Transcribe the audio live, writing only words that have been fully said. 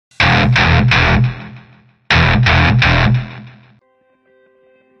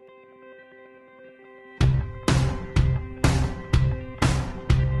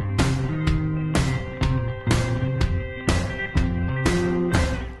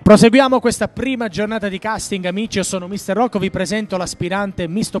Proseguiamo questa prima giornata di casting, amici. Io sono Mr. Rocco, vi presento l'aspirante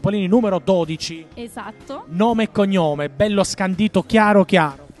Miss Topolini numero 12. Esatto. Nome e cognome, bello scandito, chiaro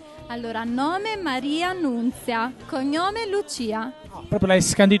chiaro. Allora, nome Maria Nunzia, cognome Lucia. Oh, proprio l'hai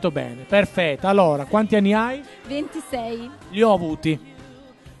scandito bene, perfetto. Allora, quanti anni hai? 26. Li ho avuti.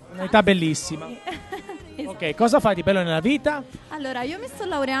 Un'età bellissima. Esatto. Ok, cosa fai di bello nella vita? Allora, io mi sto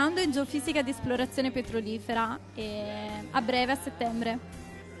laureando in geofisica di esplorazione petrolifera a breve, a settembre.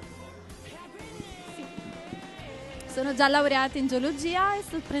 Sono già laureata in geologia e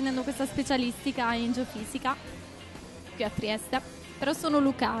sto prendendo questa specialistica in geofisica qui a Trieste, però sono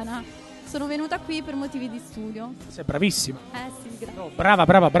lucana. Sono venuta qui per motivi di studio. Sei bravissima. Sì, grazie. No, brava,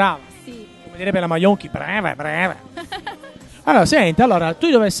 brava, brava. Sì. Come direbbe la Maionchi, brava, brava. Allora, senti, tu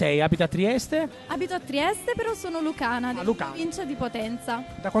dove sei? Abiti a Trieste? Abito a Trieste, però sono lucana, della provincia di Potenza.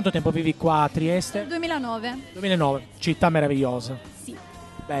 Da quanto tempo vivi qua a Trieste? 2009. 2009, città meravigliosa. Sì.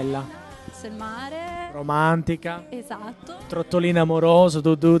 Bella. C'è il mare. Romantica. Esatto. Trottolino amoroso,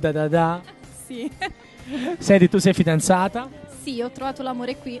 du da da da. Sì. Senti, tu sei fidanzata? Sì, ho trovato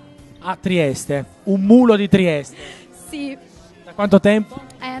l'amore qui. A Trieste, un mulo di Trieste. Sì. Da quanto tempo?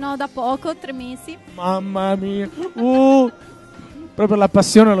 No, da poco, 3 mesi. Mamma mia. Proprio la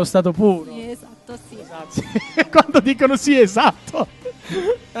passione allo stato puro. Sì, esatto, sì. Esatto, sì. Quando dicono sì, esatto.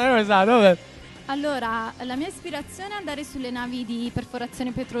 Esatto, vabbè. Allora, la mia ispirazione è andare sulle navi di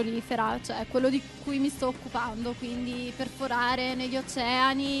perforazione petrolifera, cioè quello di cui mi sto occupando, quindi perforare negli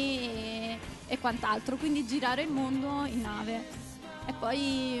oceani e quant'altro, quindi girare il mondo in nave e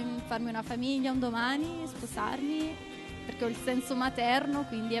poi farmi una famiglia un domani, sposarmi, perché ho il senso materno,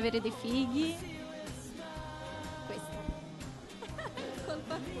 quindi avere dei figli. Questo.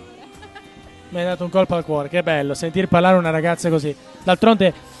 Colpo al cuore. Mi hai dato un colpo al cuore, che bello sentir parlare una ragazza così.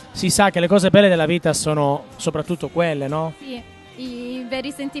 D'altronde si sa che le cose belle della vita sono soprattutto quelle, no? Sì, i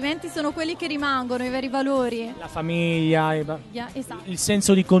veri sentimenti sono quelli che rimangono, i veri valori. La famiglia, Esatto. il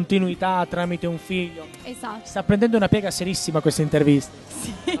senso di continuità tramite un figlio. Esatto. Sta prendendo una piega serissima questa intervista.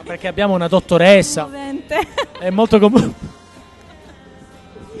 Sì. Ma perché abbiamo una dottoressa. È molto comune.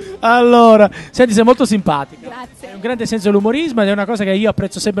 Allora, senti, sei molto simpatica. Grazie. Hai un grande senso dell'umorismo ed è una cosa che io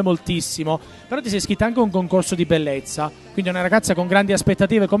apprezzo sempre moltissimo. Però ti sei iscritta anche a un concorso di bellezza. Quindi una ragazza con grandi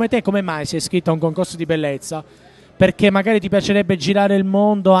aspettative come te, come mai sei iscritta a un concorso di bellezza? Perché magari ti piacerebbe girare il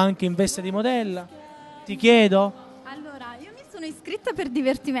mondo anche in veste di modella? Ti chiedo? Allora, io mi sono iscritta per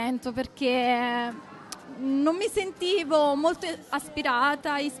divertimento perché non mi sentivo molto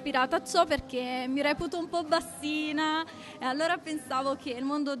ispirata a ciò perché mi reputo un po' bassina e allora pensavo che il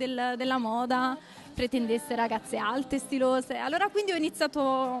mondo della moda pretendesse ragazze alte, stilose. Allora quindi ho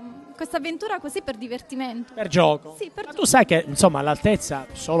iniziato questa avventura così per divertimento. Per gioco? Sì, per Ma gioco. tu sai che insomma l'altezza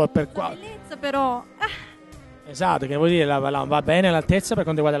solo per qua. La bellezza però. Esatto, che vuol dire va bene l'altezza per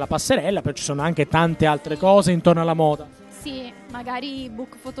quanto riguarda la passerella, però ci sono anche tante altre cose intorno alla moda. Sì, magari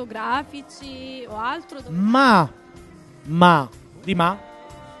book fotografici o altro. Ma Ma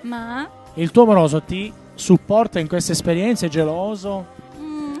il tuo amoroso ti supporta in queste esperienze? È geloso?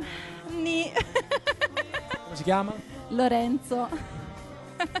 Ni. Come si chiama? Lorenzo.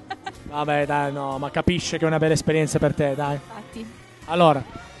 Vabbè dai, no, ma capisce che è una bella esperienza per te, dai. Infatti. Allora,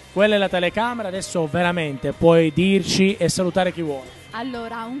 quella è la telecamera, adesso veramente puoi dirci e salutare chi vuoi.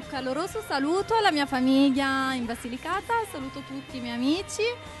 Allora, un caloroso saluto alla mia famiglia in Basilicata, saluto tutti i miei amici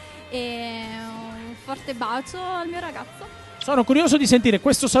e un forte bacio al mio ragazzo. Sono curioso di sentire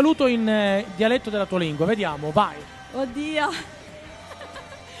questo saluto in dialetto della tua lingua, vediamo, vai. Oddio,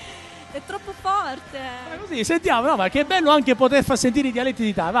 è troppo forte. Ma così, sentiamo, no, ma che bello anche poter far sentire i dialetti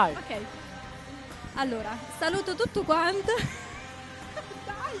d'Italia, vai. Ok, allora, saluto tutto quanto.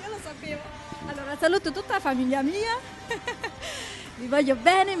 Dai, io lo sapevo. Allora, saluto tutta la famiglia mia. Vi voglio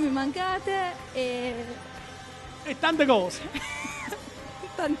bene, mi mancate e tante cose.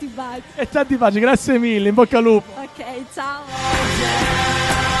 tanti baci. E tanti baci, grazie mille, in bocca al lupo. Ok, ciao.